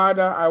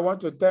Father, I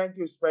want to thank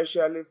you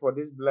specially for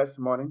this blessed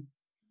morning.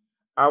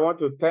 I want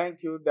to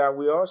thank you that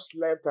we all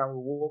slept and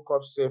we woke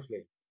up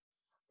safely.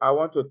 I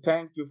want to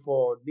thank you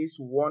for this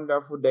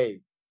wonderful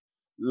day.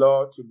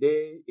 Lord,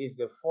 today is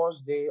the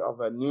first day of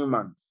a new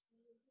month.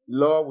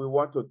 Lord, we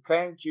want to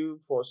thank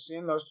you for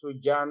seeing us through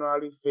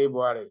January,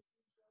 February,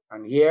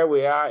 and here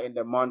we are in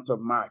the month of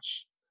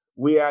March.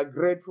 We are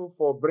grateful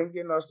for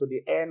bringing us to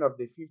the end of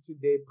the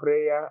 50-day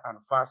prayer and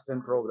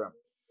fasting program.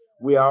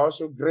 We are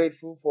also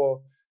grateful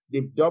for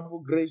the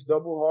double grace,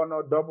 double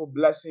honor, double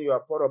blessing you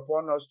have poured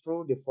upon us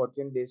through the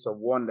 14 days of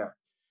wonder.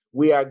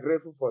 We are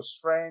grateful for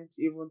strength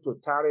even to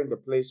tarry in the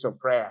place of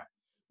prayer.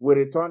 We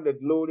return the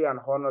glory and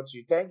honor to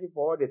you. Thank you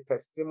for all the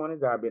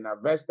testimonies that have been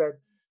invested.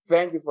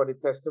 Thank you for the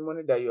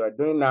testimony that you are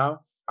doing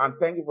now. And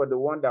thank you for the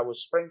one that will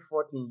spring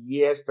forth in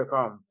years to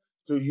come.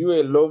 To you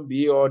alone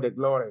be all the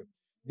glory.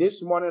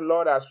 This morning,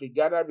 Lord, as we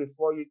gather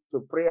before you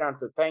to pray and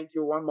to thank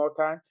you one more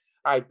time,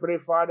 I pray,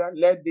 Father,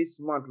 let this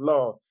month,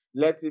 Lord,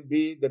 let it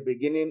be the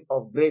beginning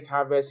of great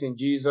harvest in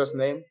Jesus'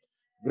 name.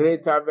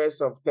 Great harvest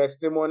of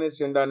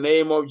testimonies in the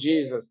name of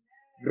Jesus.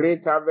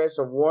 Great harvest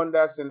of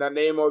wonders in the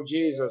name of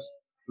Jesus.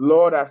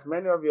 Lord, as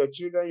many of your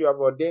children you have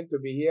ordained to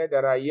be here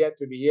that are yet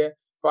to be here,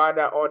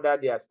 Father, order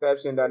their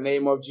steps in the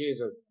name of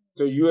Jesus.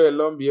 To you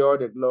alone be all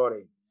the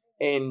glory.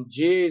 In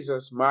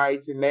Jesus'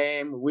 mighty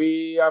name,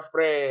 we are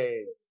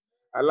prayed.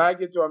 I'd like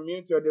you to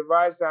unmute your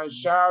device and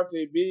shout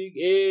a big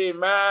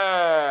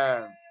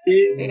amen.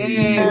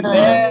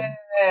 Amen.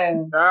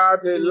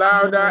 Shout a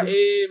louder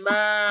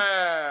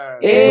amen.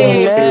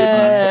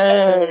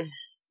 Amen.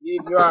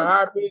 If you are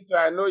happy,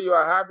 I know you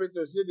are happy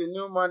to see the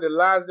new month, the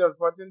last day of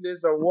 14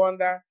 days of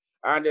wonder,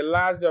 and the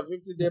last day of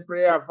 50-day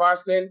prayer and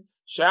fasting.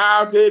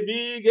 Shout a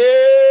big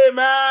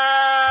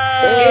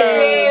amen.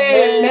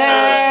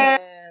 Amen.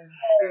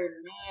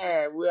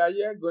 Amen. We are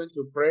here going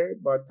to pray,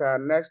 but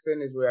next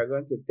thing is we are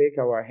going to take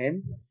our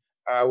hymn.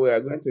 We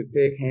are going to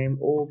take him,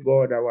 oh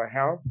God, our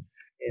help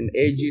in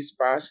ages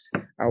past,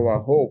 our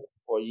hope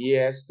for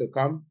years to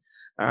come.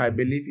 I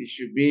believe it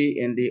should be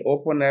in the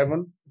open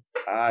heaven.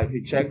 If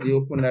you check the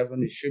open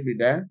heaven, it should be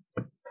there.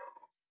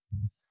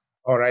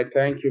 All right,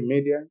 thank you,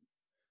 media.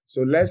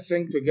 So let's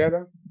sing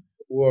together.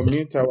 We'll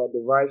mute our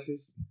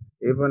devices,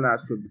 even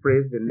as we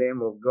praise the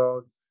name of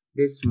God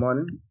this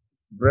morning.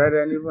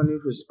 Brethren, even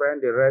if we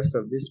spend the rest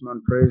of this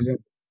month praising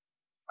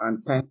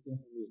and thanking Him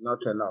is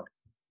not enough,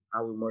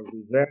 and we must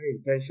be very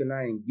intentional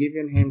in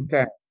giving Him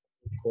thanks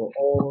for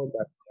all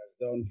that He has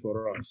done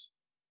for us.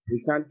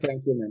 We can't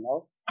thank Him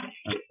enough,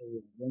 and so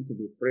we're going to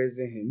be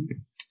praising Him.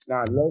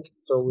 Now,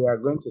 so we are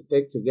going to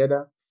take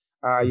together.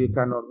 You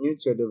can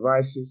unmute your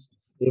devices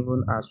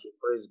even as we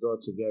praise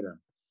God together.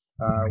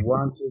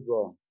 One, two,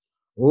 go.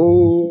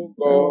 Oh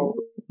God,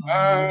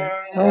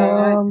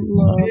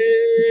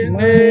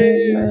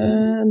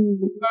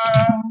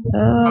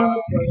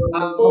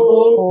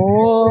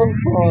 Hope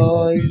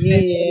for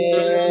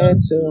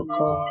years to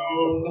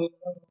come.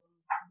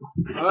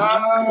 I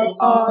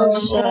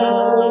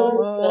shall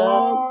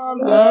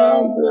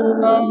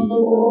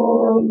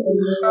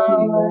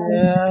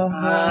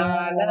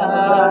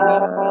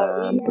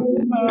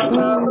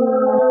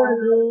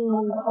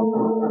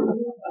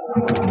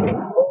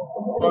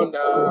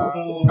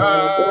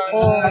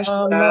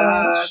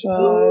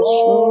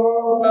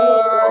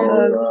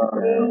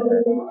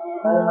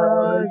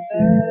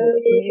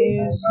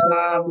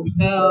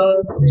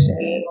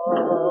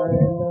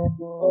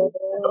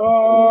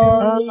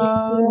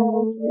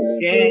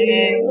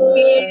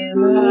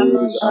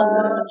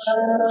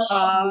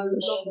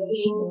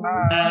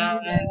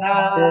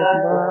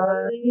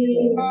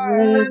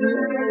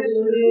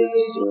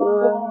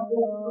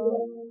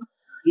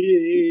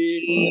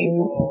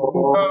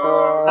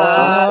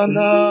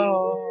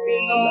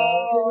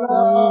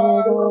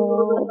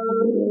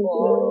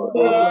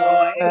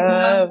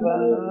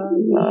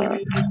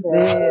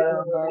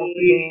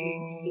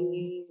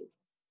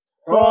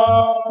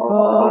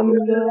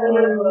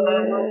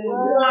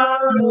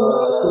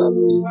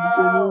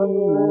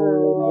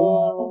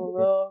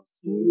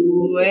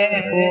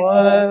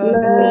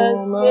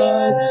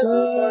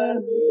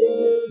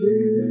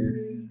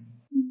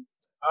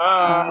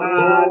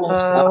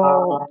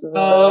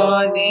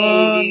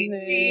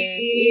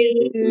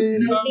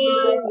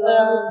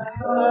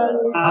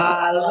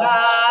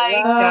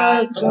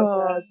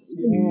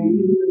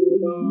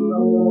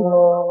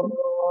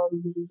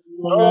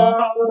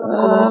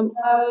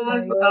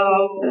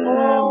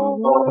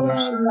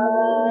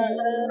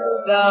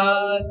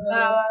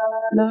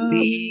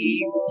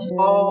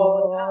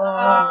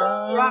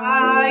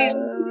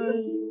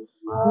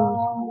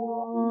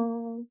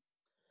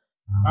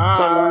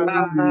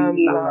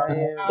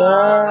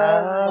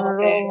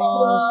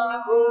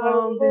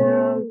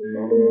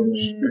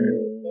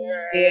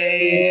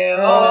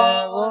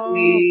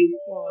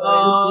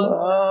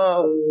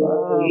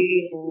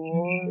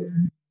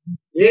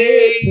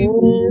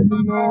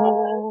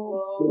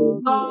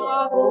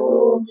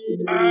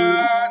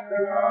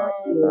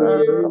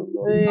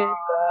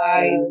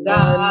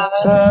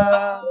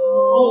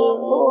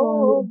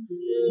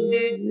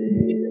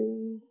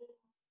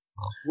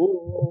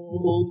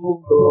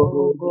Oh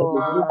Go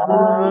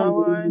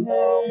our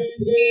God,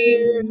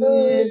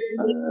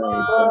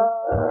 heavenly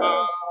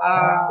Father,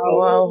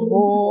 our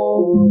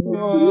hope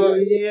for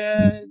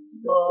yet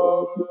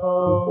to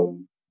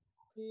come.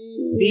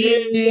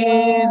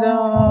 Be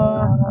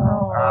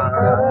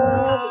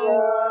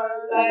our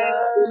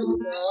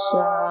guide,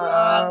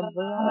 shall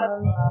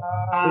bless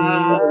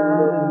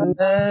and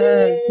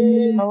then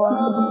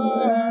our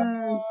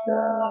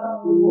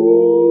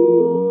home.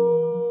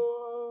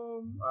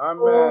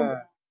 Amen.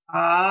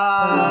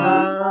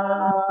 Amen.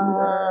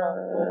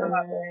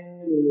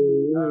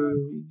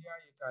 Media,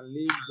 you can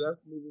leave,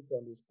 just leave it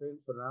on the screen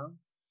for now.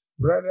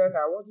 Brethren,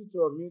 I want you to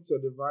unmute your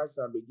device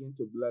and begin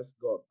to bless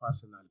God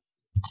personally.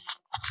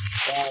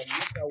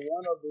 Look at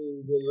one of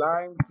the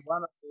lines,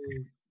 one of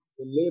the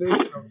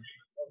lyrics of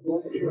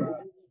this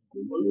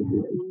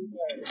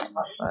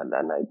Father,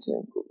 I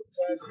thank you. verse.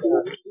 Thank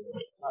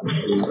you, Father.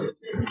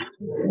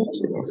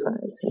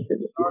 I thank you.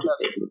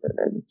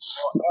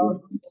 Or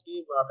else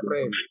receive a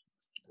frame.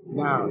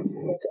 Now, he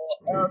said,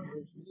 or else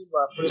receive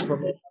a frame from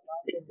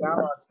everlasting thou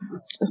hast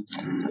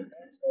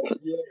ended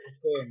here the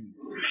same.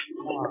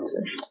 Now,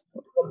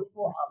 some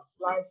people have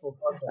fly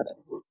forgotten.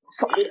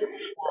 Living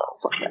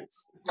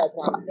like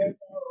an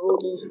ever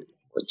rolling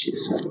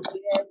stone.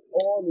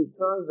 All it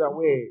turns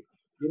away.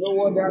 You know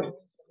what that means?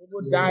 Some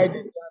people died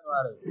in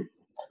January.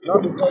 Not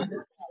because they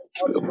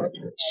not because they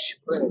had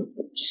prayed.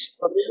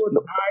 Some people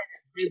died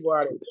in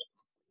February.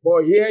 But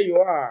here you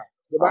are.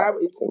 The Bible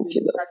is Thank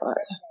you, Lord,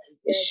 Father.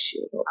 it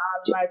says,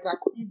 "And like an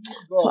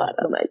evening God."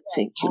 Father, I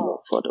thank you,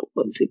 Lord, for the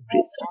words of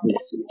grace and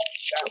mercy.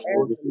 That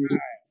ends to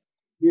die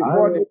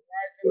before the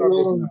rising of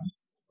the sun.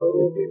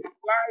 The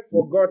fly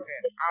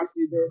forgotten as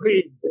it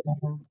breathed,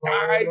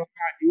 died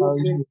at the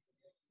opening.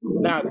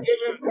 Now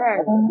give him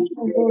thanks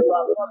because you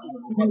have not been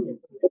forgotten.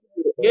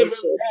 Give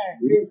him thanks.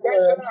 Be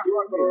intentional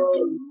about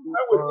it.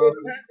 When we say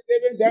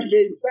thanksgiving, then be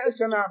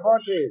intentional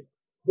about it.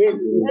 Be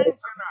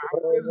intentional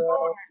and say,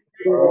 Lord, I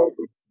thank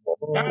you.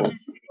 That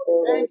means you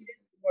don't thank him,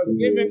 you must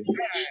give him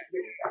thanks.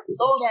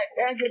 Lord, I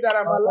thank you that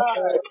I'm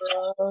alive.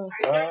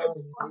 I thank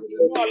you because you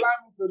did not allow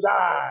me to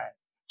die.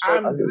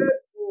 I'm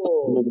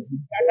grateful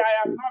that I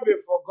have not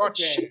been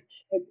forgotten.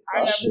 I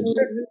am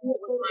grateful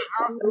with my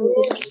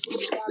household.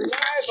 We are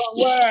alive and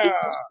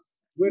well.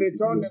 We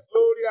return the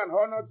glory and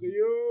honor to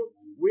you.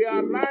 We are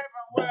alive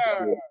and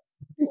well.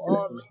 To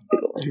all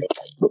members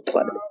of the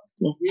house,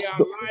 we are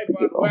alive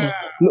and well.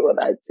 Lord,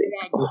 I We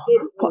thank are you.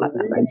 grateful.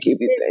 Father, We I are give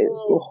you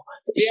thanks, grateful. Lord.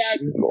 We are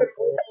Lord,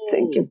 grateful.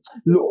 thank you.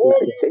 We Lord, owe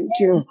I you thank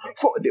you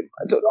for the thanksgiving.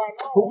 battle. You are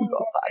not Oh, owing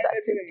Lord, us Father,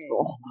 thank you, anything.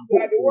 Lord. You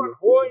are the one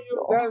owing you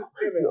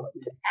thanksgiving. Lord,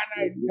 And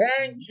I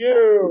thank you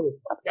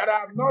that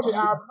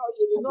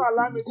you did not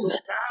allow me to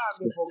die and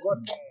be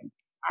forgotten.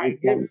 I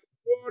give you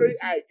glory,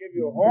 I give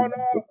you honor,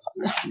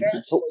 I thank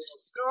you for your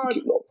thank church,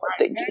 you, Lord, I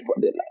thank you thank for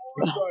you the for life. all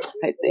you are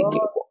I doing thank for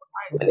you us, for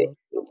I thank thank you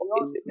you for for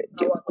beyond giving.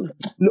 Thank you our for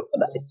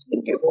Lord, I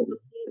thank you for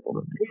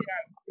we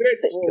are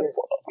thank you grateful.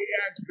 for We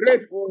are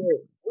grateful.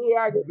 We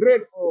are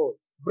grateful.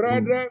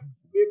 Brethren,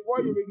 before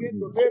you begin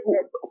to make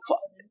a for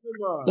new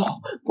month,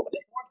 Lord, for the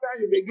before time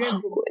you begin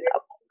to going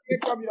up.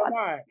 make up your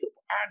mind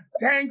and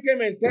thank him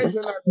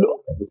intentionally.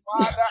 Lord,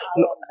 Father, I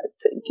Lord, am I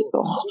thank you, grateful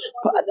Lord.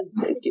 because it Father, is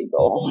thank only you,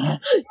 the living Lord.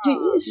 that Kì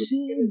í can.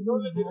 ṣe It is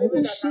only the mímọ̀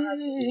living that can ṣe,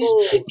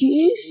 control. kì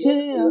í It is ṣe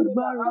only the living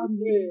that agbára has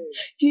mi, faith.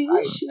 kì í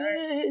I ṣe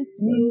thank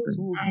you. I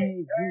títóbi mi.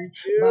 thank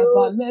you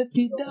Bàbá lẹ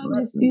fi for your dá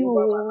mi sí blessing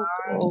over my o,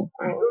 life.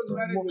 I don't tọkàntọmọ.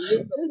 manage the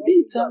list of Ẹbí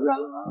blessings you are tara,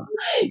 doing for me.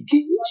 kì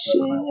í You are ṣe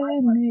doing my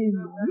wife, my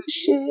children mímọ̀ very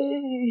ṣe,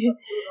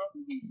 beautiful. You are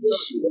doing kì í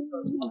your ṣe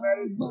relationship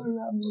very good.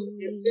 agbára mi,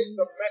 A place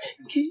of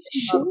mercy. kì í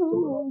You ṣe have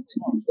shown unto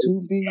us.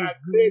 títóbi We are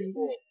mi.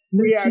 grateful.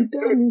 Lẹ We fi are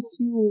dá mi grateful.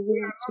 sí o, We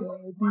are not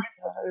tẹ̀bí trying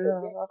to be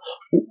tara.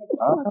 against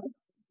Father,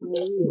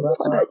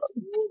 Father,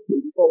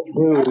 for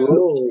preserving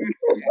us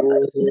from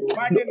accident.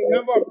 Father, Imagine the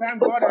number of times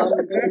God has Father,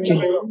 preserved thank you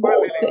you. and your Oh,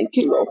 family thank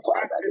you, Lord, from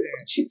Father, Lord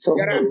accident. Jesus.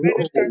 There are many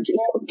Lord, thank times you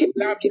God for giving,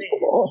 preserved me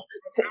Lord.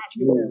 from Thank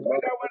you, accident. Father,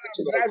 Whether when Lord I'm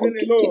Jesus, for driving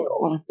giving, alone,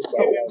 Lord. give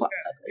Oh, him Father,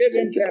 thanks, give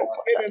him thank you, Lord,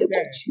 thanks, give Father, him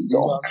Lord thanks. Jesus.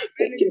 I'm Thank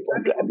spending you the for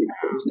time of driving now.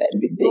 safely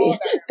every day. Lord,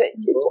 I am Thank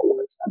you for grateful.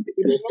 what I've You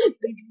been. did not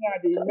leave me at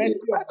the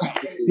mercy of my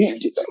You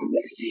enemies. did not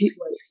let him.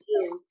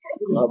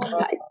 You did not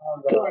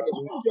leave me at the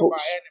mercy of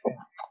Oh, our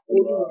enemies.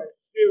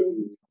 You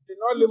did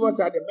not leave us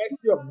at the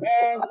mercy of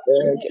men. You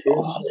did thank you, not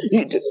Lord.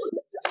 You did not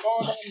let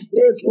Lord, I'm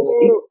thank you for grateful.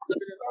 You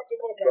increase. did not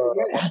leave us at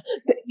the mercy of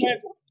Thank you men.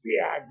 for We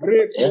are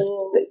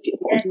grateful. thank you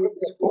for Thank you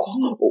grace. for the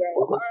peace Oh, that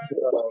Father,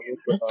 in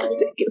the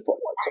thank you for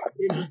what and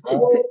you in the have. soul. Thank you for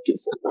I what you thank you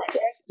for have.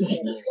 Thank you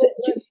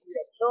progress in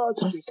your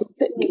church.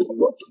 thank you for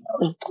your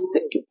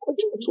thank you for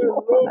To church, you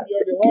Lord alone Father.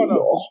 you're the Thank you,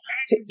 honor. Lord.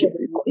 Thank you Thank for you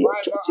the because your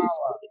revival church is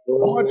hour.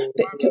 Lord. All the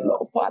Thank you, revival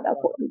Lord Father,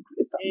 for the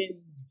grace and in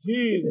mercy.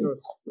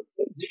 Jesus'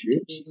 Thank you,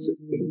 Jesus.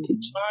 Thank you,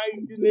 Jesus.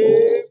 mighty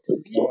name.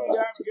 Thank you, We Lord.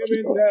 have Thank you,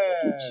 given Lord.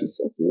 In thanks.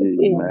 Jesus' name.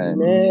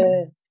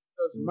 Amen.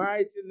 Jesus'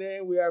 mighty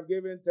name we have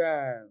given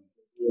thanks.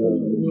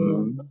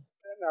 Amen.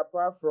 And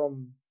apart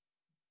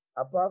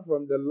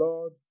from the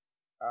Lord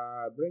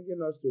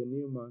bringing us to a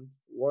new month,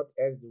 what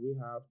else do we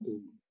have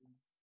to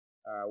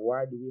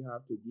Why do we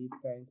have to give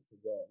thanks to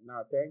God?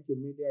 Now, thank you,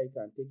 media. You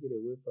can take it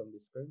away from the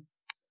screen.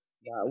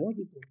 Now, I want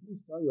you to please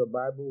turn your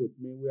Bible with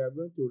me. We are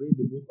going to read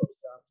the book of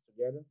Psalms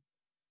together,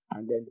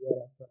 and then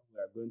thereafter we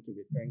are going to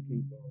be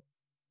thanking God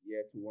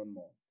yet one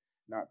more.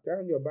 Now,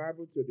 turn your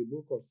Bible to the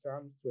book of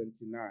Psalms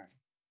 29.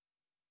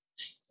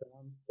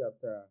 Psalms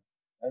chapter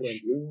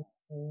 20.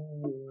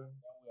 And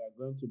we are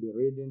going to be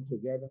reading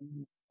together.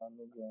 And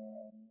if you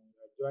are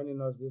joining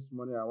us this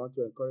morning, I want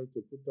to encourage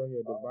you to put on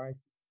your device.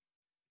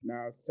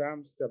 Now,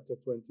 Psalms chapter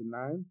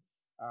 29.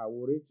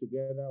 We'll read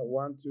together.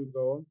 1, 2,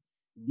 go.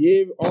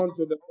 Give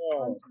unto the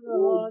Lord, Unto the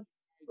Lord,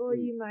 O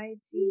ye mighty.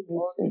 Give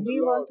unto the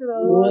Lord,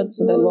 Lord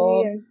to the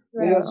Lord,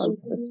 glory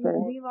the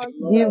strength. Give unto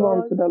Give the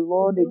unto the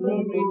Lord the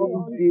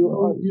glory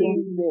due unto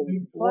his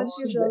name.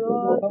 Worship the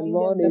Lord The in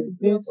Lord the is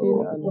beauty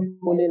of beauty and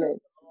holiness.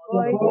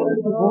 voice of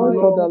the The Lord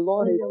voice of the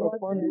Lord on is the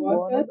upon the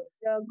waters. water.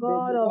 The The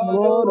God of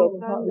God of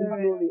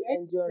thundereth. glory The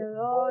endureth.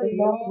 Lord is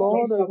The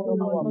Lord is upon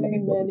upon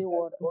many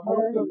waters.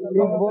 The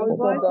the voice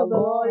of the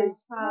Lord Lord is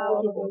is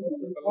powerful. powerful.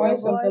 The The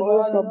voice of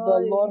voice the of the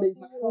Lord Lord is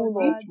is full of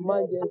full of majesty.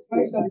 majesty. The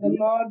voice of the The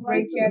Lord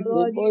voice of the breaketh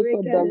Lord is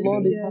the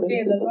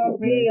breaketh of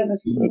the yea,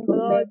 the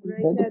Lord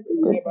breaketh breaketh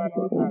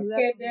the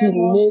level. He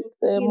make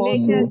them He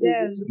also maketh in the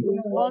them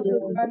streams of unto the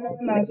the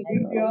Lebanon and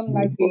Syrian,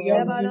 The like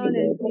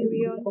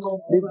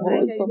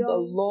voice a of the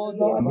young Lord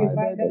lion.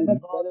 divided the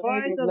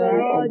Voice of the flame of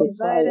Lord the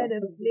fire.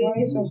 divided the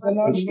flame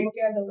asunder.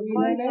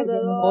 Voice of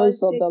the Lord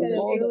Voice of the shaketh the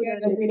Lord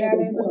wilderness. shaketh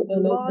the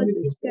wilderness God and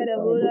the shaketh streets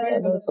the of the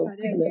wilderness of wilderness of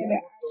Kadesh.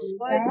 Canaan.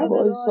 Voice of the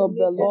Voice Lord of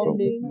the maketh the Lord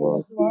make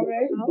hills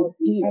the to to shout.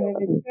 be deep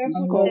and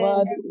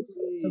discovered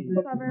And he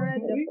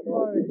covereth the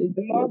forest, and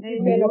the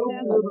his Lord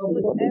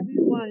temple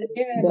everyone is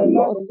the full.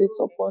 Lord sits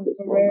upon the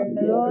throne and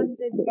The there Lord is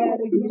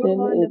sitteth sitting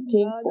upon a the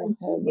king clouds.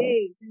 forever.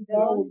 Yea, the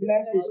Lord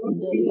sitteth on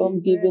the The sea.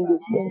 Lord giving the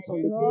strength of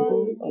The the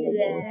Lord people and the renews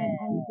the Lord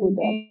strength of the put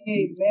people. up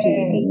his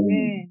peace.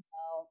 Amen.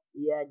 Now,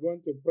 you are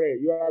going to pray.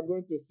 You are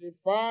going to say,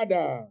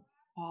 Father,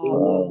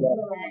 Father,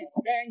 I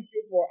thank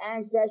you for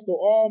answers to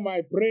all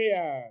my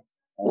prayers.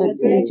 I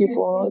thank you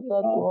for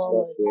answer to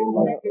all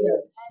my Thank you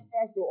prayer. for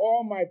answers to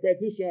all my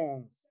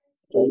petitions.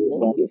 I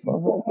thank you for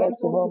answer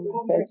to all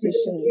my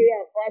petition. Prayer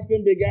and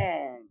fasting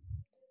began.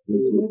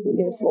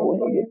 Begin for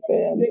when the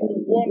prayer and The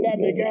fasting wonder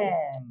began.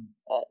 began.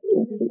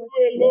 You You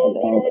alone be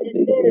all the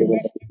be glory. the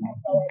Let's lift up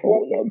our oh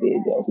voices Lord, be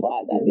the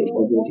Father, name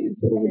of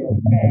Jesus,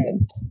 Lord Father.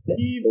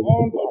 Give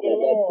unto the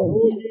Lord,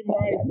 O ye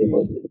Father, mighty. name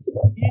of Jesus,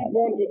 Lord Give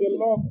Father, unto name of the Jesus,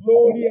 Lord Father,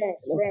 glory and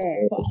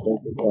strength. Father,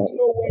 name of You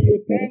know, Jesus, when you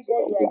thank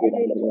God, you are Father,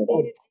 giving the name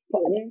glory to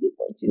Father, Him. name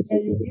of Jesus,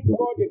 And you give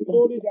God the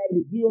glory that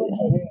is due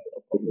unto Him.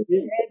 Be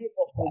ready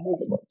for Father, name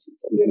promotion. of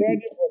Jesus, Be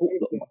ready for oh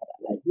Lord lifting. Father,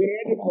 like Be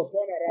ready for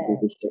turnaround.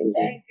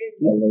 Thank Him.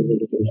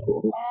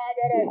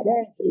 Father, I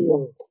thank you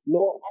for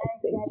Lord, I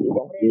thank answers you, to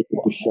Lord, prayer.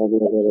 for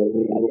answers to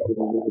prayer, Lord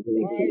Father. I thank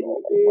you, Mighty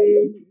Lord, for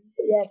your name, we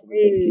blessing. are Thank you,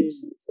 praying.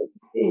 Jesus.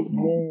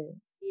 Amen.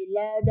 Be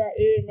louder,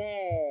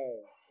 amen.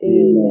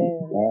 Amen.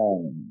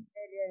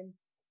 Brethren,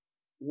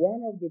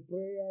 one of the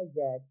prayers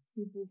that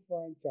people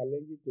find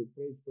challenging to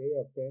pray is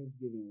prayer of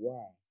thanksgiving.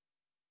 Why?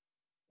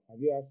 Have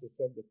you asked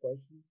yourself the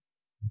question?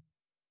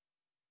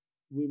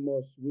 We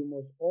must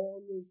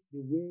always,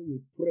 the way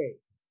we pray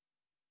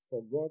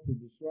for God to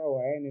destroy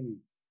our enemy,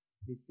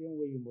 the same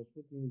way you must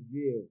put in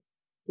zeal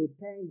to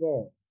thank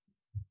God,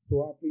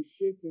 to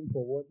appreciate Him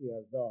for what He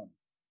has done.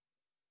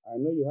 I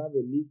know you have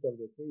a list of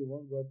the things you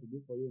want God to do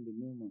for you in the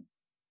new month,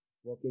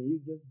 but can you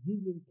just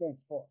give Him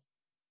thanks first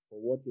for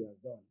what He has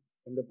done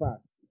in the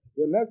past?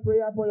 The next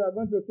prayer point, you are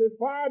going to say,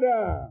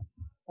 Father,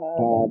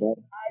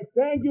 I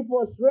thank you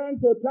for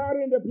strength to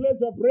tarry in the place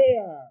of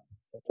prayer.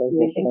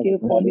 Thank you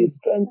for the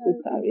strength to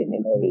tarry in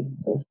the place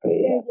of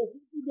prayer. Since the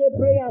 50-day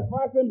prayer and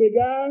fasting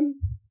began,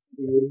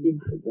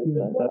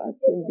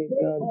 Fasting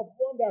began. of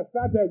one that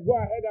started, go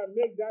ahead and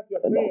make that your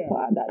Lord prayer.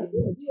 Father,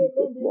 Lord Jesus,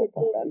 Lord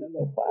Father,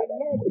 Lord Father, The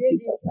Lord Lord gave you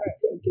Jesus, I strength.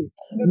 thank you.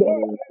 The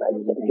Lord Lord Father,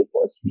 I thank you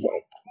for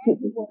strength to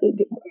spread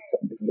the month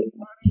of the day.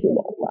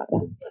 Lord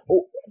Father,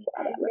 oh Lord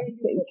Father, I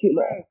thank you,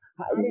 Lord.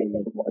 I thank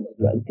you for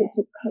strength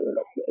to carry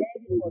the place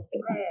of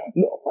prayer.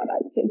 Lord Father,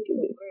 I thank you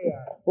this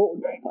morning. Oh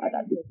Lord Father,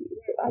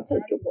 I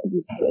thank you for the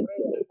strength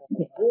to make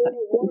me. I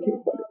thank you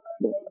for the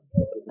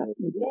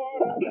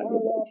Father,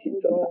 Lord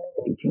Jesus, I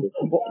thank you.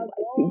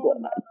 Almighty God,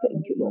 I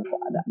thank you, Lord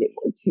Father,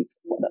 Lord Jesus,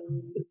 for the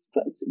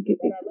strength to give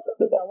it to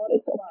the Lord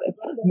place of prayer.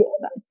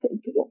 Lord, I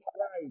thank you, Lord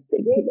Father. I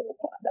thank you, Lord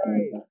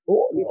Father.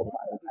 Oh Lord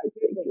Father, I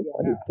thank you for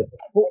this strength.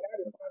 Oh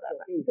Lord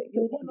Father, I thank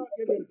you for the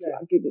strength you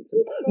are giving to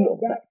me. Lord,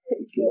 I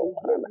thank you, Lord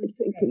Father. I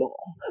thank you, Lord.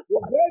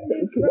 Father, I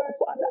thank you, Lord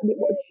Father,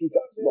 Lord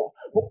Jesus, Lord.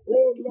 Oh,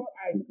 thank you. Lord,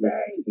 I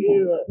thank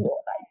you.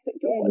 Lord, I thank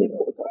you for the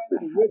both of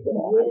my heart,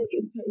 Lord. I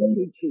say thank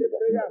you, Jesus.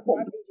 For the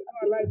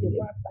family,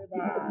 Lord.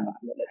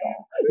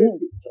 In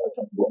the church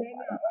of God,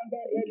 Father,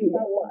 I thank you,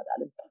 Lord Father.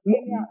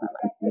 Lord, Father,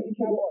 I thank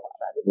you, Lord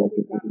Father. Lord,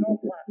 Father,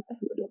 I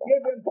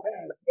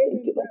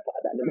thank you, Lord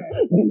Father.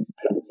 This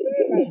strength you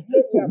give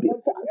me to be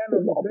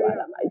fasting, Lord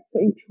Father. I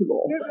thank you,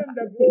 Lord. I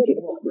thank you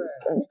for this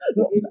strength.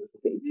 Lord, I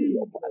thank you,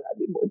 Lord Father.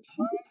 Lord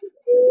Jesus.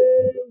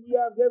 We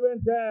have given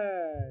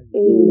thanks.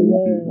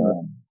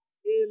 Amen.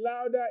 A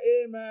louder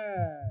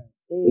amen.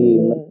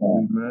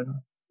 Amen.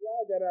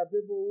 Yeah, there are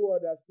people who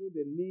understood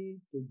the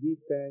need to give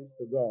thanks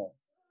to God.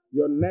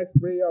 Your next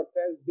prayer of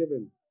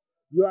thanksgiving,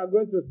 you are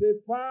going to say,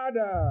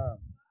 Father,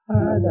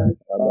 Father,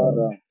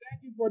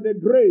 thank you for the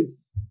grace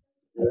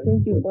I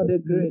thank you for the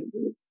grace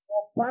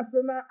for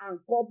personal and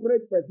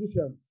corporate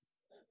petitions.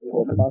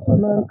 for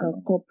personal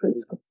and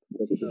corporate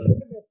competition.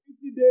 The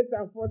 50 days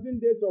and 14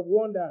 days of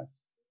wonders.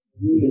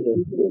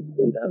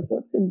 15 and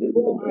 14 days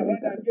Go of ahead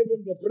wonder. and give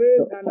him the praise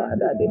Lord, and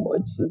Father, the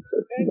Lord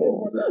Jesus, thank you Lord.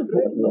 for the Oh,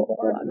 grace Lord, for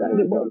Father, personal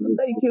the and Lord.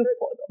 Thank you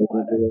for the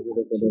Father, the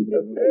Lord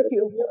Jesus. Thank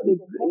you for the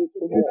grace,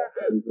 together Lord.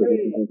 and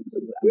pray.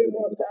 We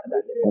must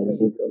Father, the Lord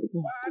appreciate it. Jesus,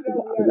 Lord. Father,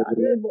 we Father, are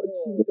the Lord grateful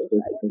Jesus,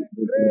 I for the give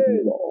you praise,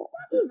 grace, Lord.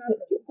 personal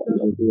Thank you for petitions,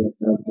 your grace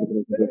for and the for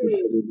the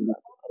grace,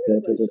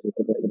 corporate petitions.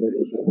 for the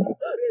grace, We Lord. are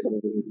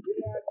grateful. We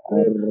So, are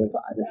grateful.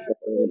 Father,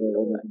 Lord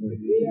Jesus, I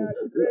thank We you. are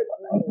Lord,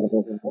 grateful.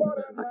 What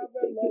a I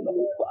marvelous thank you, Lord Lord,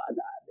 we are.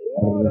 Father.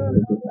 What a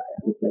marvelous I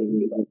Lord we thank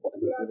you, are. Lord, for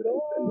We the are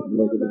strength and the God grace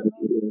marvelous you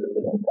unto give to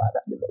me, you. Lord,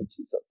 Father, the Lord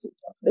Jesus, to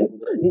touch them in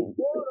the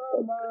What place a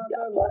of prayer,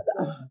 marvelous Father.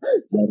 Lord.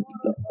 Thank you,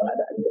 What a Lord,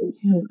 Father. marvelous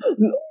Thank you,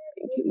 Lord.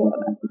 Thank you,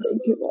 Lord.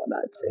 Thank you, Lord.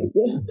 Thank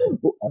you.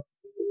 Oh,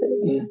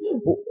 thank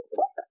you. Oh,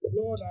 Father, the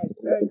Lord Lord, I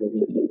Jesus, I thank thank you.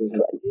 you. The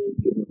strength you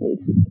give me to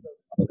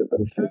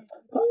Father, And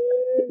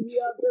thank we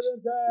you. are given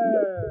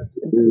Lord, thanks. thank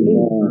you.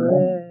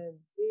 Amen.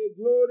 A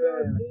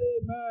glorious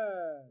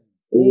amen.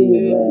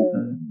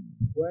 Amen.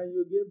 When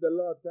you give the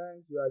Lord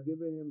thanks, you are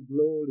giving him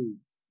glory.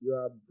 You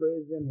are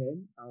praising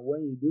him. And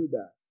when you do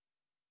that,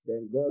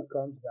 then God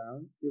comes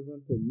down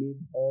even to meet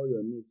all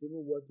your needs.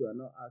 Even what you are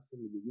not asking,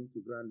 he begins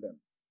to grant them.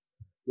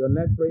 Your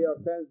next prayer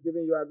of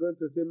thanksgiving, you are going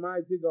to say,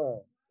 Mighty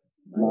God,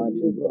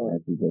 Mighty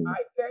God,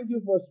 I thank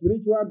you for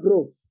spiritual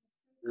growth.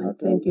 I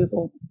thank you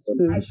for I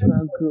thank you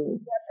spiritual for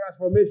growth. spiritual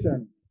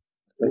transformation.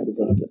 I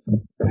thank you for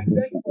I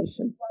thank you for transformation.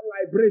 spiritual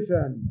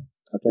liberation.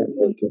 I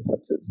thank you for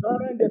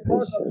During the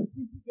course of the liberation.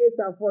 50 days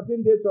and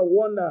 14 days of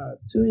wonders,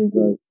 During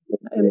the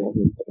time of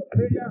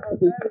prayer of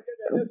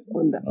thanksgiving this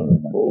wonder,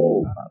 morning.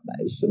 oh, Baba,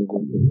 I should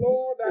come.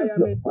 Lord, I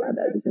am Lord,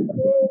 Father, indebted to thank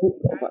you. you. Oh,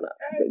 Lord, I Father,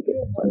 thank thank you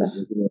you, for Father.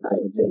 the I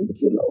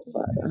thank you, Lord,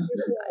 Father. I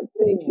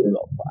thank you,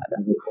 Lord, Father.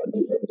 The I Lord believe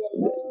Jesus, the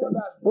Lord listen.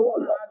 has Oh,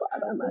 grown, Lord, has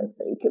Father, and I grown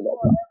thank you, Lord,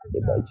 God Father. The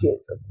everything. Lord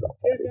Jesus, Lord,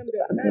 Give Father. him the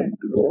And thanks.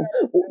 grow.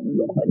 Oh,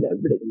 Lord,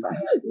 everything. I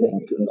am Thank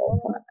believing you, the Lord,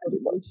 Lord Father. for The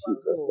Lord spiritual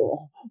Jesus, growth. Lord,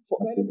 for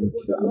Many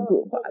people, the spiritual Lord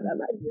growth, spoke Father.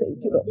 And I into thank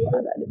you, your Lord, day.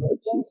 Father. The Lord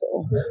God Jesus.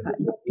 is doing I the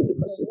thank you purposes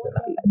because of you said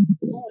I wonder. like.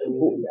 God Oh,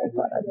 Lord, manifested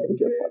Father, in your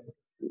thank you day. for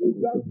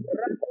Without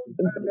miracles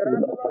and you,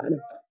 Lord miraculous Father.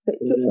 God,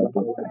 Thank you, Lord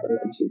turn Father, the Lord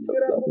around Jesus,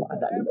 Lord miracles on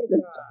Father, the every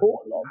Lord. side. Oh,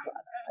 Lord I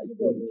Father, thank I you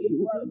for thank you.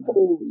 spiritual Oh,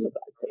 growth. so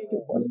I thank In you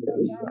for Jesus'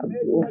 spiritual name,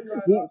 make growth. sure you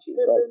are In not Jesus,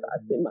 sleeping. I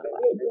say my Make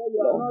life, sure you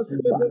are Lord. not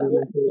sleeping. Father, I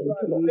Make sure you thank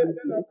are you, Lord. I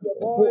lifting thank up you. your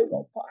Oh, voice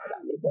Lord Father,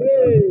 and the Lord Jesus,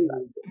 praise I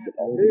thank you,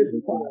 and Lord. praise the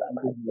Father, Lord. I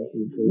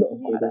thank you. Lord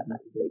Father, I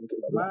thank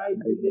you, Lord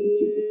Father, I Mighty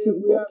thank you. The name, King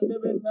we of have Kings,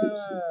 given thank you,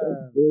 Jesus.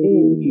 thanks.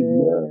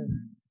 Amen.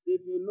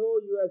 If you know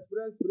you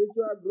experience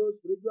spiritual growth,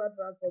 spiritual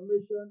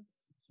transformation,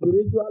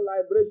 spiritual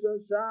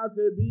liberation, shout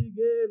a big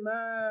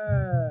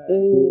amen.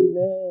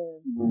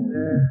 Amen.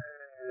 Amen.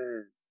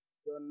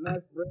 Your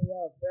next prayer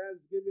of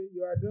thanksgiving,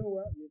 you are doing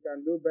well. You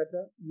can do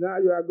better. Now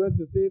you are going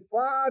to say,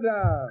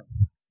 Father,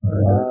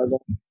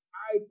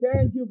 I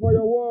thank you for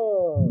your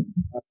word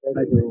and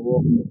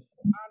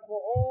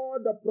for all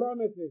the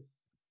promises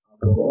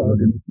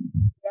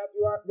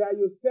that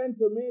you sent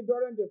to me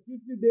during the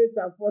 50 days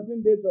and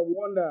 14 days of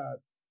wonders.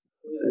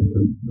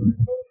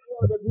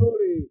 For the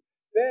glory.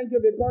 Thank you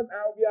because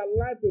I will be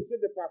alive to see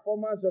the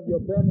performance of your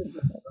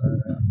promises.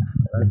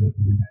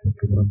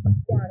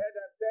 Go ahead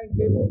and thank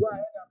him. Go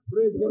ahead and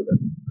praise him.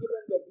 Give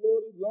him the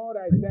glory. Lord,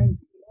 I thank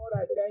you. Lord,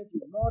 I thank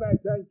you. Lord, I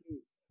thank you.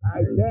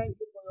 I thank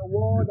you for your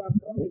word and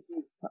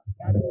promises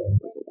that you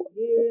sent to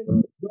me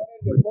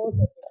during the course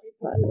of the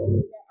 50 days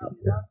prayer and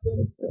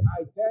fasting.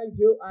 I thank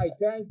you. I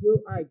thank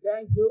you. I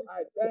thank you.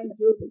 I thank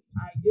you.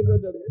 I give you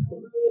the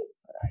glory.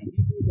 I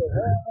give you the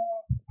honor.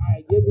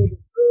 I give you the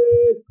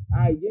praise.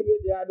 I give you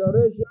the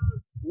adoration.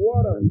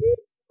 What a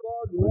faithful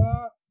God you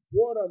are.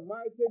 What a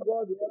mighty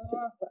God you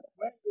are.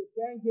 When you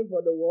thank him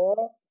for the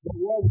war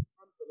will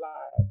come to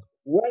life.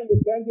 When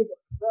you thank him for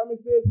the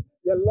promises,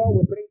 the Lord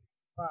will bring it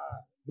to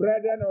pass.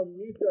 Brethren,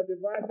 unmute your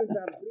devices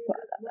and pray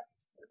this morning.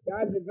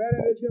 That's the very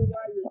reason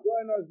why you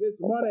join us this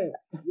morning.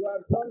 You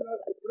have joined us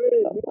to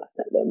pray.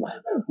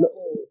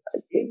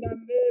 In the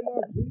name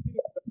of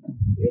Jesus,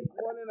 this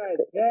morning I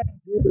thank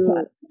you.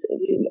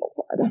 Thank you, Lord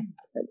Father.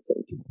 And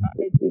thank you,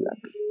 Father.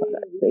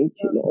 Thank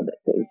you, Lord.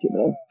 Thank you,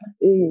 Lord.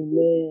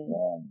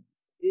 Amen.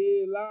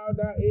 A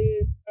louder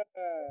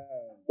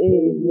amen.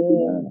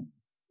 Amen.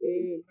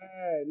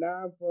 Amen.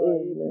 Now,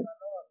 for if you are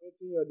not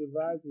updating your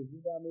devices,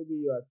 either maybe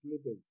you are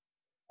sleeping,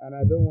 and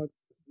I don't want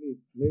you to sleep.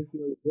 Make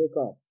sure you wake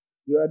up.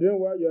 You are doing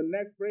well. Your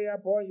next prayer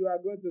point, you are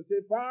going to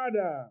say,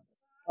 Father,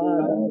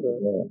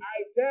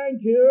 I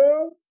thank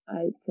you.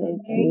 I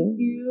thank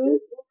you.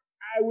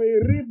 I will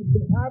reap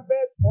the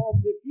harvest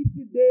of the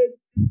 50 days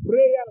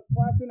prayer,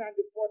 fasting, and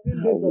the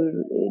 14 days of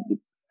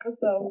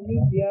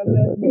reap the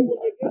harvest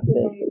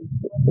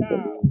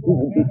now.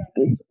 Go ahead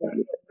and start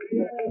your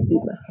prayer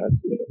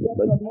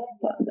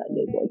Father,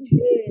 name of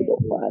Jesus,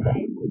 Lord, Father,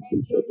 name of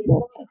Jesus,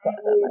 Lord,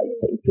 Father, I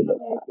thank you, Lord,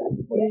 Father,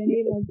 name of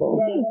Jesus,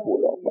 Lord, oh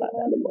Lord,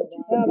 Father, name of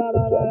Jesus, because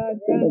you are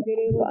present,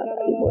 Father,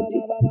 name of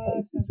Jesus, I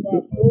continue to be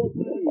present,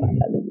 Lord,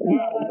 Father,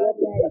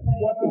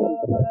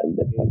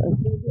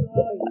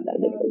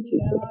 name of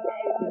Jesus, Lord,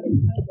 Father, name of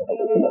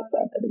Father, Lord, Father, name of Jesus,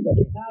 Lord, Father, Lord, Father,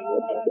 name of Jesus, Father,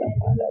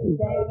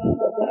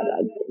 Lord, Father, I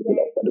thank you,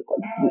 Lord, for the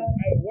continuous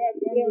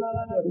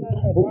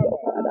oh Lord,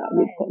 Father, I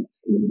will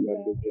continue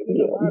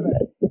your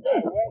blessing.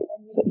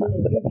 So my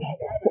for the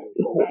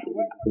Holy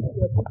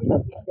Father,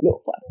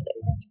 Lord, Father,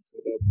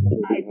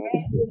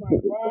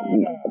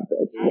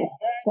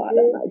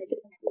 Father, I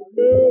take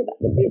the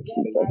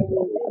Jesus,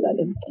 Lord, Father,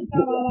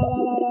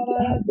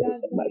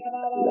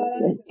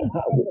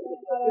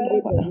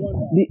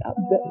 the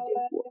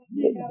adversary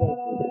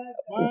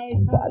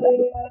Father,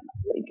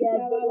 thank you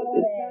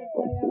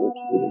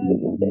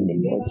in the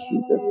name of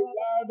Jesus.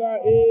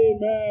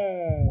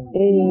 Amen.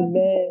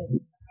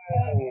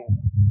 Amen.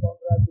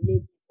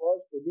 Congratulate you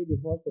first, to be the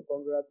first to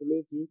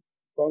congratulate you.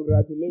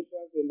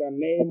 Congratulations in the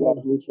name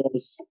of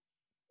Jesus.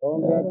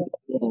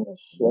 Congratulations.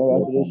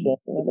 God,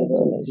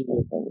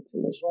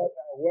 I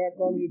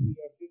welcome you to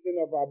your season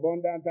of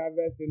abundant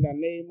harvest in the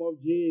name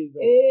of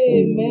Jesus.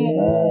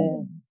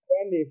 Amen.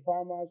 When a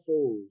farmer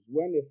sows,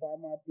 when a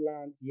farmer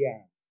plants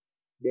yam,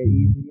 there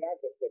is enough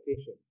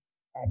expectation.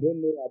 I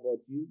don't know about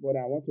you, but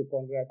I want to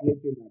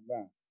congratulate you in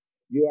advance.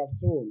 You have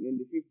sown in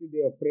the 50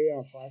 days of prayer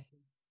and fasting.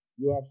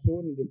 You have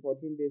sown in the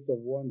 14 days of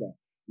wonder.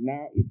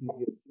 Now it is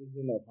your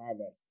season of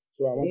harvest.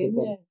 So I want to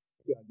congratulate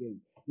you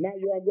again. Now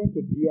you are going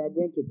to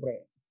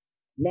pray.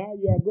 Now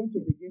you are going to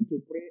begin to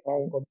pray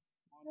and commit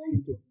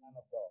into the hand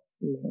of God.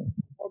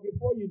 But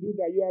before you do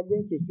that, you are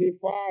going to say,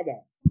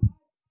 Father,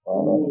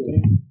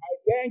 I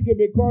thank you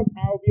because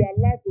I'll be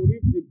allowed to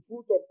reap the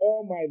fruit of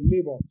all my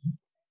labor.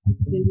 To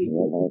reap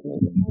the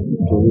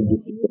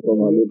fruit of all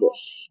my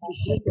labors.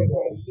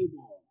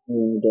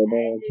 In the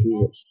name of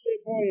Jesus.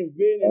 In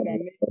vain in the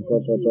name of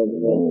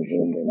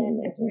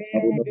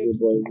Jesus.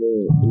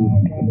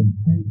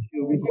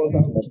 Because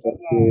I'm the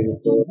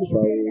fruit of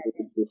my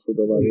labors.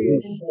 Somebody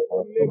else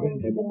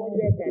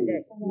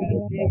harvest.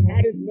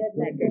 That is not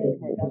my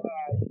testimony.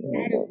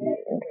 That is not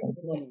my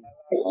testimony. I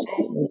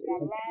am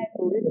alive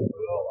to reap the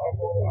fruit of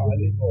all my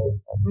labor.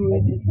 Through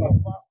it is my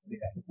fasting. I'll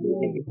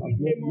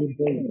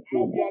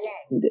be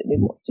alive. In the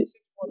name of Jesus.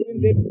 I'll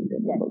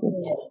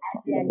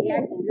be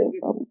alive to reap the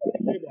fruit of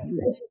my labor.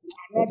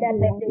 Another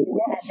person will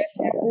not harvest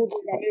my food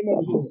in the name of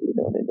Jesus.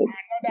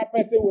 Another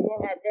person will not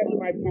harvest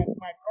my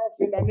crops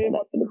in the name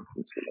of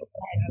Jesus. My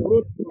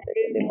growth in the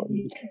name of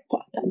Jesus.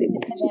 Father, the name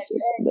of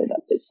Jesus, Lord, I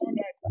bless you.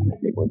 Father, the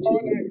name of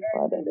Jesus,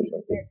 Father, the name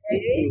of Jesus.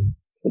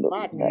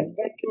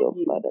 Thank you, Lord,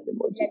 Father, the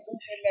name of Jesus.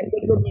 Thank you,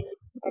 Lord.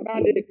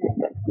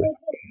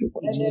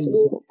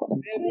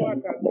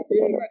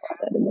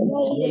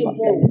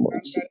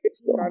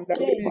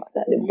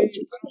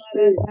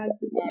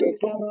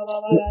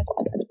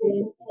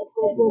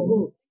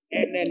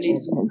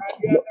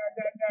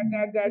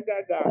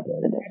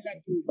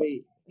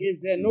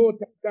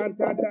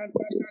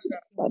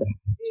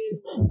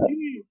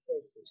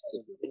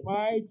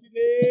 Mighty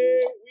name,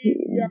 we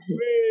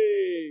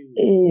pray.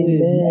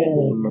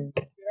 Amen.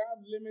 We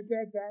have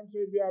limited time, so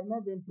if you have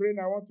not been praying,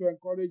 I want to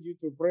encourage you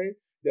to pray.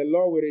 The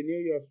Lord will renew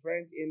your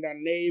strength in the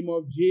name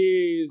of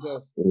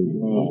Jesus.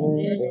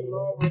 The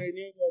Lord will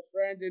renew your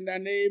strength in the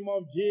name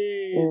of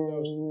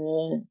Jesus.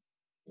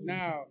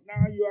 Now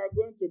you are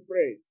going to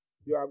pray.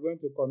 You are going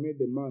to commit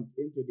the month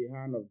into the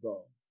hand of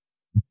God.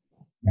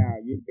 Now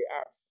you may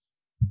ask,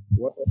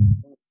 what does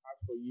God ask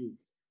for you?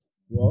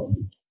 Well,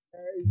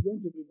 it's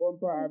going to be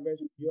bumper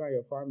harvest for you and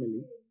your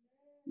family.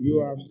 You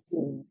have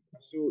sown,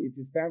 so it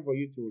is time for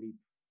you to reap.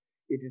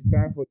 It is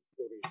time for you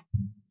to reap.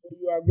 So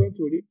you are going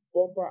to reap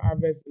bumper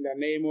harvest in the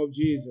name of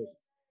Jesus.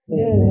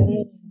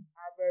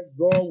 Harvest,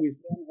 God will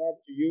send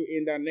help to you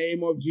in the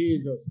name of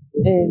Jesus.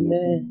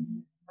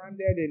 Amen.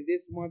 Standard in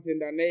this month in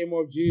the name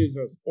of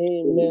Jesus.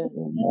 Amen.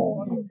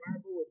 Open the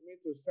Bible with me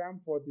to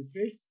Psalm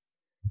 46,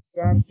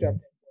 Psalm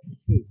chapter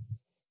 46.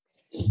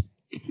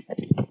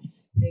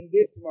 In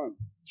this month,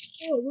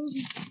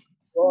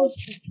 God,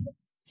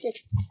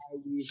 I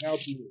will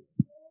help you.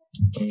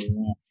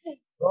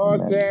 God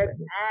said,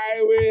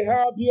 I will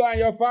help you and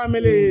your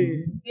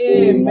family.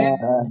 Amen.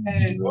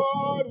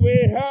 God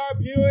will help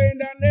you in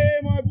the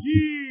name of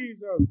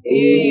Jesus.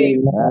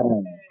 Amen.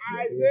 I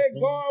say,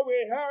 God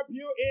will help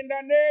you in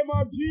the name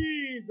of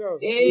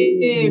Jesus.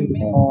 Amen.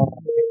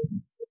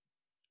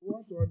 You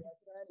want to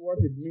understand what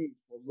it means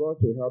for God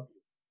to help you.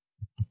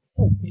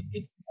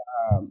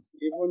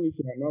 Even if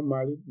you are not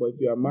married, but if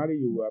you are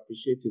married, you will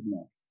appreciate it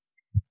more.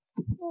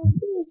 If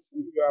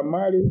you are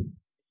married,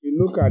 you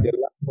look at the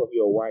life of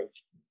your wife.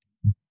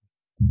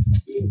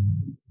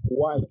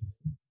 Wife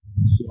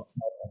is your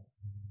helper.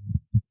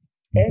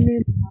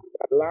 Any man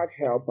that lacks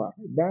helper,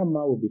 that man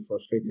will be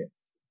frustrated.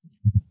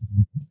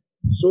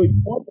 So if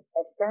you want to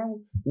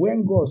understand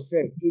when God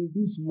said in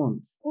this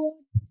month,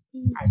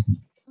 you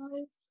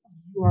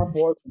have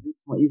what this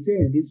month, He said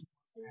in this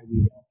month, I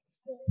will help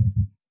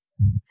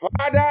you.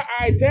 Father,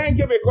 I thank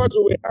you because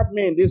you will help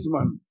me in this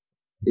month.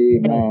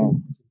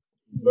 Amen.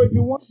 So if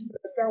you want to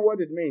understand what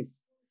it means,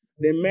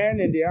 the men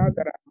in the house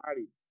that are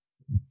married,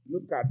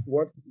 look at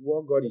what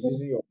God is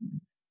using your.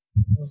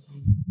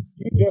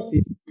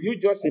 You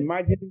just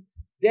imagine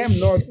them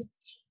not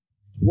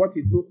what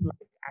it looks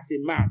like as a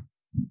man.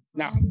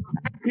 Now,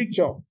 that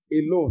picture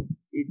alone,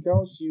 it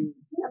tells you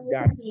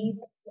that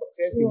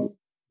success will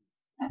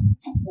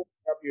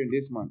help you in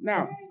this month.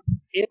 Now,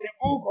 in the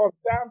book of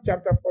Psalm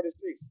chapter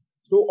 46,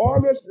 so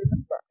always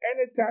remember,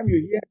 anytime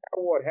you hear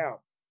that word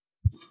help,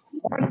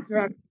 one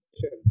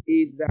translation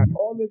is that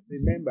always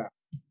remember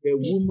the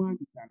woman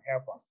can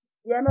help us.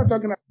 We are not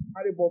talking about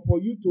marriage, but for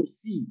you to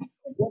see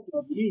what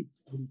it means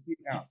to receive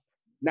help.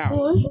 Now,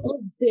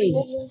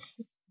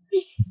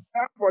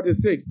 Psalm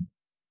 46,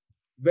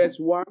 verse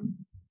 1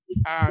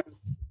 and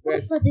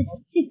verse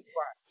 46.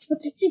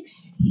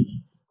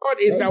 God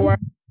is our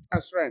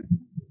strength,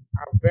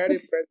 our very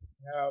present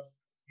help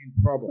in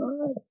trouble.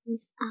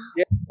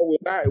 Therefore,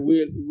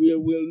 we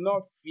will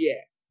not fear.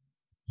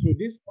 So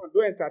this one,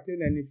 don't entertain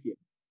any fear.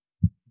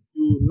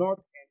 Do not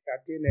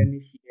entertain any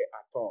fear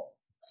at all.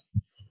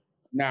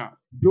 Now,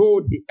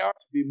 though the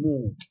earth be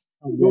moved,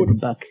 though the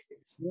back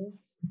move,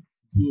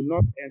 do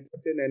not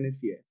entertain any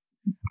fear.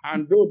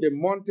 And though the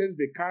mountains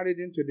be carried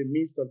into the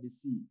midst of the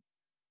sea,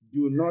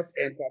 do not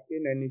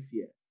entertain any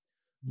fear.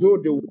 Though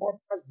the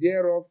waters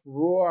thereof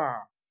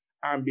roar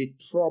and be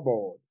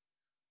troubled,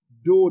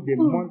 though the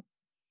mountains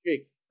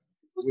shake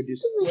with the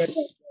sweat,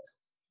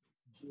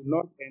 do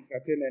not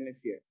entertain any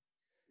fear.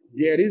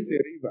 There is a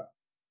river,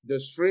 the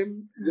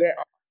stream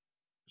whereof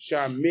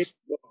shall make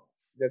God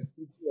the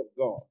city of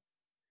God,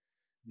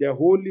 the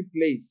holy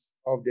place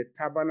of the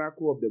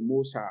tabernacle of the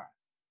Most High.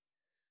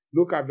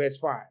 Look at verse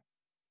 5.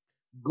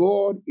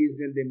 God is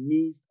in the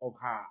midst of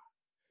her.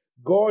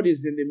 God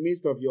is in the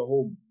midst of your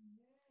home.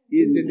 He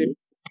is in the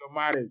midst of your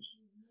marriage.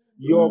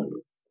 Your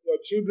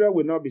children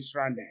will not be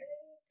stranded.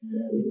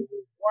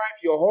 Wife,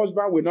 your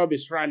husband will not be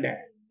stranded.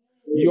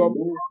 Your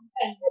brother will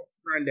not be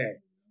stranded.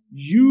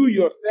 You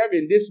yourself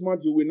in this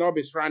month, you will not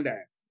be stranded.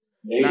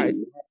 Now,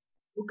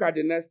 look at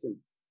the next thing.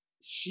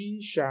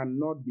 She shall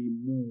not be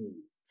moved.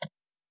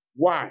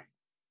 Why?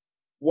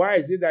 Why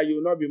is it that you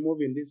will not be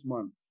moved in this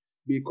month?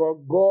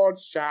 Because God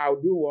shall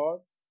do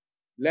what?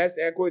 Let's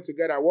echo it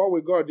together. What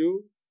will God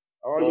do?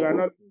 Or you are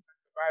not in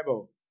the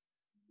Bible.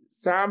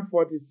 Psalm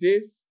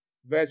 46,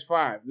 verse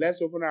 5.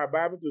 Let's open our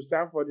Bible to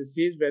Psalm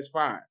 46, verse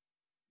 5.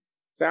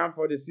 Psalm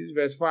 46,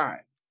 verse 5.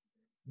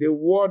 The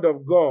word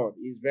of God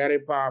is very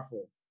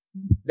powerful.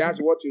 That's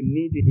what you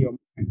need in your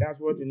mind. That's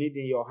what you need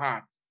in your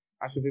heart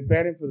as you're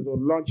preparing for the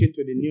launch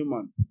into the new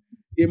month.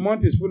 The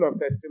month is full of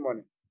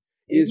testimony.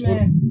 It's full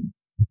of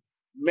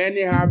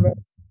many harvest,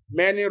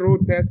 many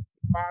road tests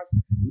pass,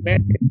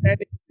 many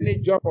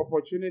job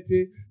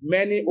opportunity,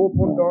 many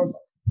open doors.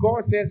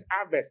 God says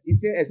harvest. He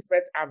said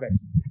expect harvest.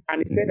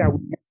 And he said I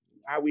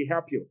will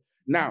help you.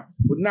 Now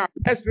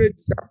let's read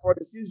Psalm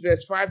 46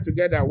 verse 5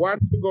 together. 1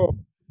 to go.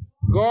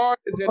 God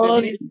is in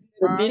the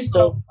midst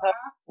of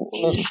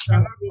she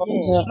shall not be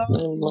moved.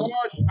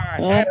 God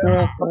shall help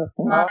her.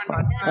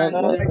 And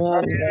we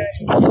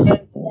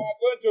are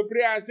going to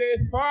pray and say,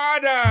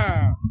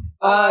 Father,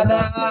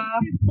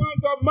 this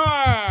month of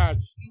March,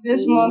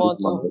 This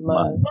month of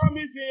March,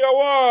 promise in your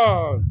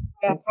word.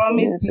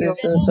 promise in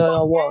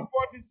your word.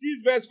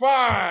 46 verse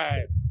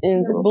 5.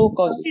 In the book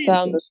of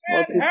Psalms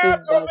Send 46 help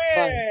to verse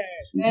 5. me.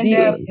 Be a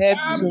help Help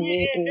to me me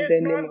in in this the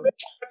name month of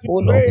Oh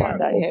Lord prayer.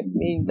 Father, help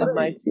me in the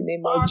mighty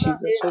name of Father,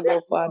 Jesus. Oh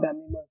Lord Father,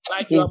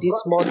 like you in are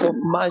this month of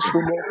March, oh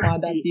Lord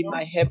Father, be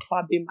my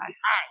helper, be my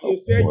you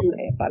said you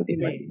helper, be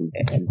my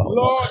helper, oh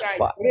Lord. Lord, I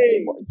Father,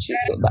 pray. name of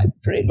Jesus, I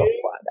pray, Lord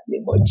Father,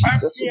 name of Help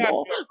Jesus, me oh as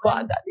Lord. your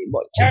Father, name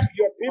of help Jesus.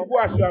 your people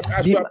as you Be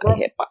are my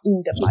helper in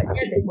the You mighty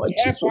said you name of will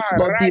help Jesus.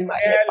 her Lord, be right my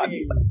helper, be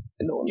early. my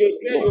Lord, You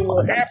said Lord you will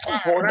Father. help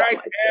her Order right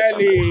my step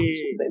and my house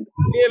early. in the name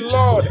Say, of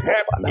Lord, Jesus, Lord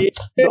help Father. me.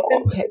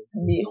 Lord, help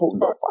me, oh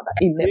Lord Father,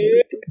 in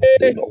everything I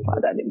do, Lord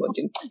Father, name of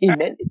Jesus. In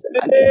anything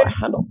I lay my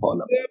hand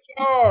upon. Say,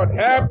 Lord,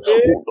 help me.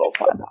 Oh Lord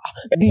Father,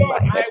 be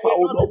my Lord, I helper, will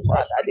oh not be Lord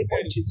Father, name of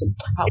frustrated. Jesus.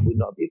 I will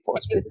not be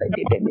frustrated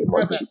in the name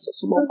of Jesus,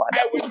 Lord I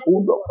Father. will not Oh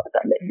be Lord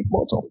Father, let the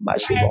month of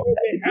March, I Lord, will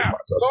let be it be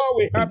helped. month of God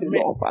will help you, me.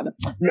 Lord Father.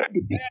 Let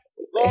it be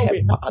God will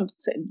helper help and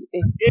send me.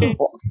 in Oh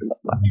Lord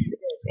Father,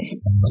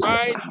 to my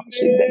my house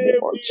in the name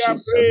name. of We are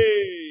Jesus. praying.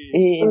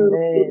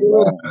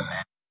 Amen.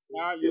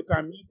 Now you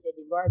can mute the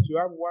device. You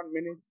have 1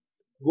 minute.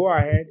 Go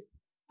ahead.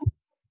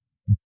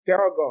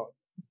 Tell God,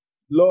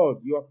 Lord,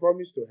 you have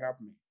promised to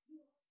help me.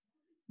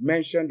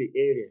 Mention the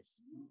areas.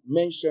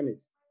 Mention it.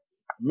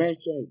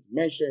 Mention it.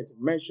 Mention it.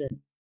 Mention it.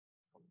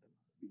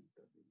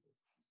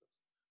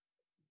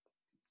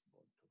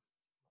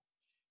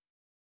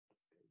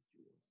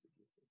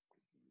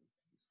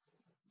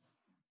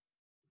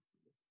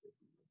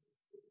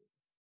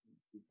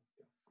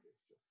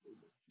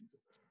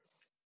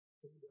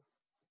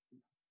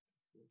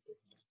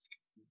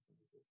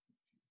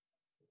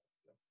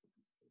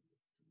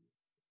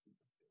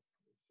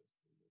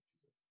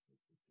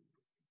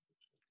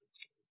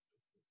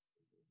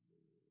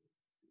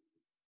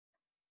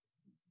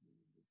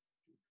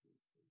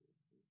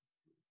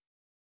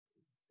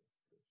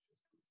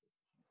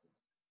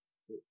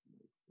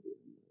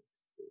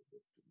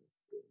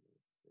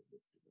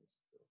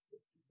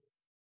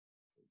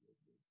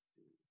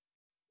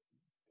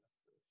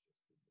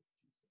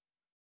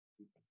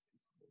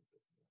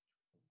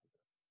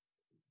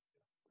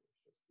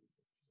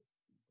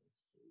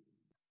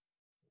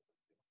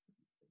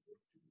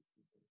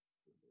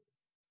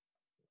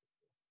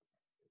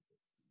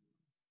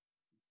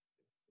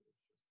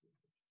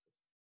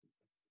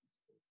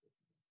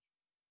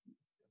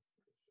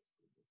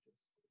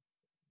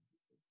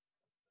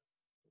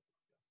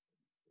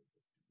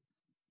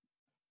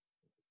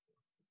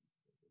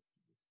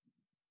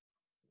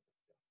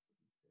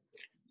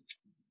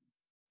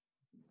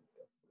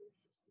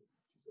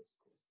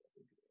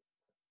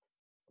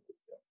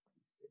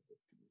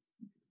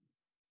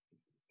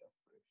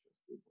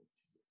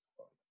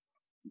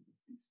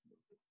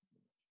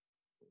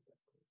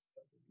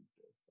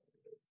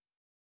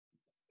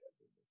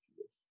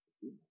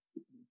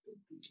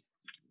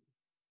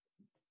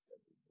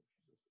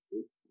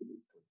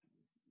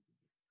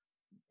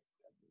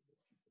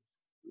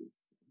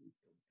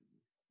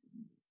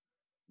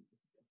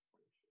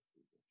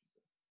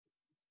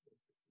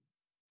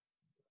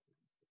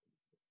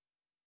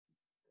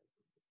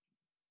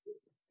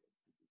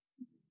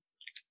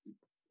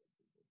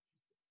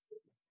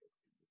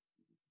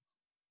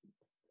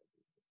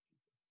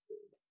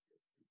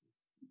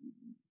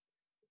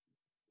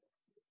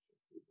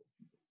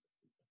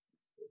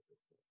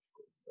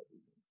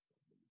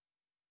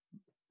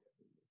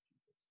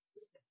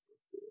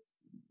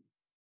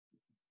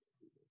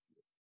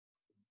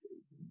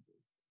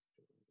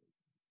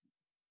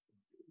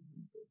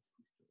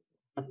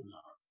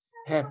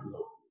 Help,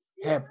 Lord.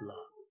 Help, Lord.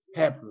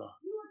 Help, Lord.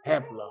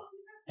 Help, Lord.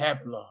 Help,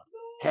 Lord.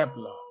 Help,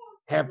 Lord.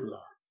 Help,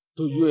 Lord.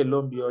 To you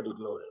alone be all the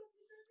glory.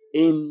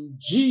 In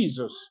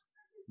Jesus'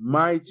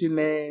 mighty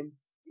name,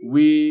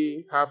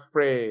 we have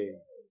prayed.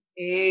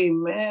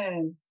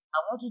 Amen. I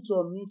want you to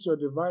unmute your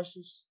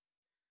devices,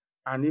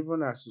 and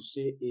even as you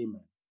say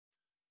amen.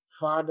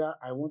 Father,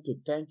 I want to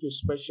thank you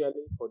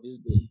specially for this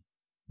day.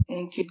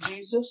 Thank you,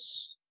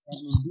 Jesus.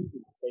 And indeed,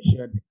 a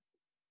special day.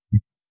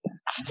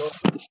 Lord,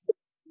 the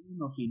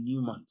beginning of a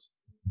new month.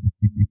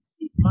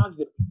 It marks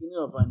the beginning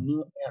of a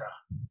new era.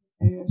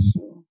 Yes,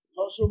 Lord. It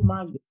also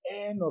marks the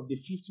end of the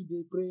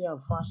 50-day prayer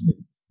and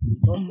fasting.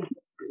 It also marks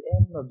the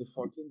end of the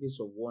 14 days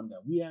of wonder.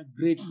 We are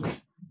grateful.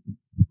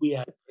 We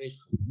are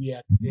grateful. We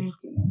are Thank grateful.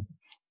 you, Lord.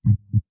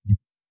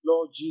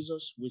 Lord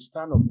Jesus, we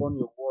stand upon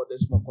your word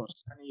this month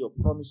concerning your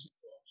promises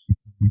to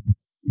us.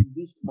 In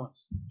this month,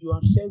 you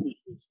have said we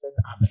should expect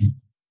harvest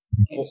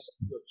for Yes.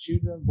 your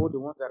children, both the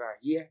ones that are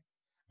here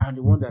and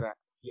the ones that are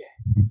here.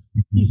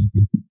 Please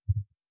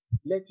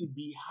let it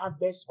be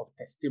harvest of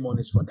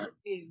testimonies for them.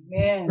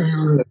 Amen.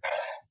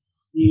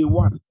 Day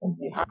one,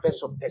 the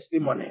harvest of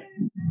testimony.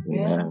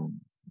 Amen.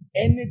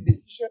 Any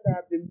decision that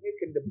has been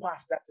made in the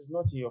past that is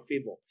not in your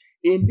favor,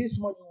 in this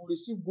month you will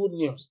receive good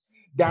news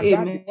that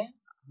Amen.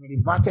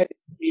 reverted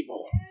in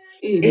favor.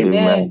 In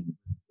Amen.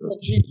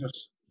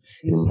 Jesus.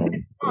 Amen.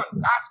 This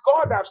month, as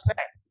God has said,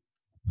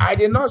 I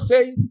did not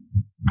say it,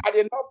 I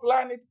did not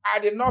plan it, I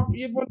did not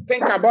even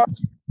think about it.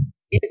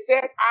 He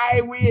said,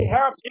 I will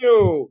help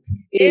you.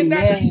 In the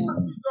name of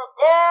Amen. Jesus,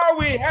 God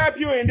will help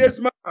you in this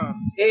month.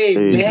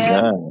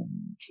 Amen.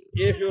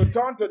 If you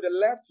turn to the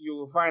left, you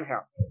will find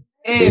help.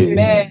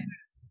 Amen.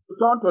 If you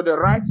turn to the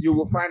right, you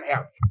will find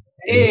help.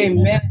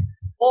 Amen.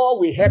 God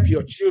will help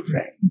your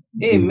children.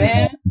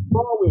 Amen.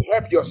 God will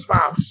help your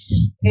spouse.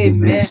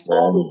 Amen.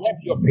 God will help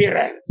your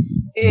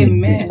parents.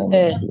 Amen. God,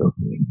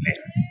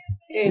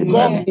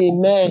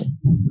 Amen.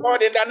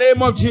 God, in the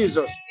name of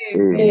Jesus.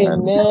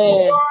 Amen.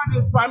 God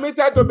is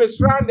permitted to be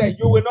stranded.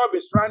 You will not be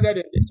stranded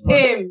in this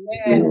month.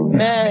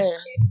 Amen.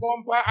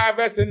 Bumper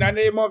harvest in the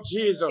name of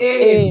Jesus.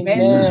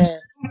 Amen.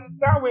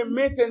 When we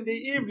meet in the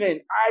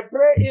evening, I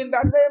pray in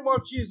the name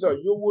of Jesus,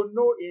 you will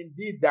know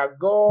indeed that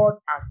God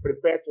has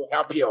prepared to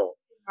help you.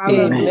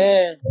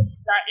 Amen.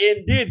 That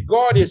indeed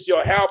God is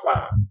your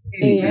helper.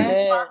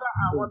 Amen. Father,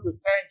 I want to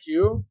thank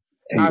you.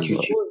 As you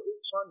go in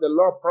this month, the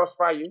Lord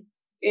prosper you.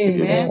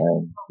 Amen.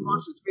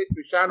 Cause His face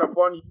to shine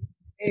upon you.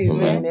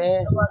 Amen.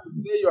 Whenever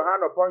you lay your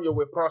hand upon you,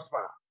 will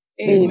prosper.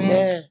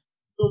 Amen.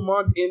 2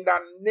 months in the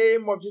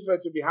name of Jesus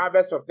to be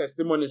harvest of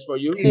testimonies for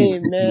you.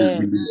 Amen.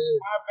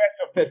 Harvest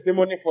of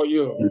testimony for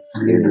you.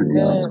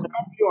 Amen.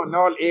 Help you on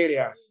all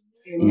areas.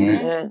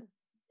 Amen. In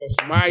His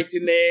mighty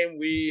name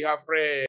we have prayed.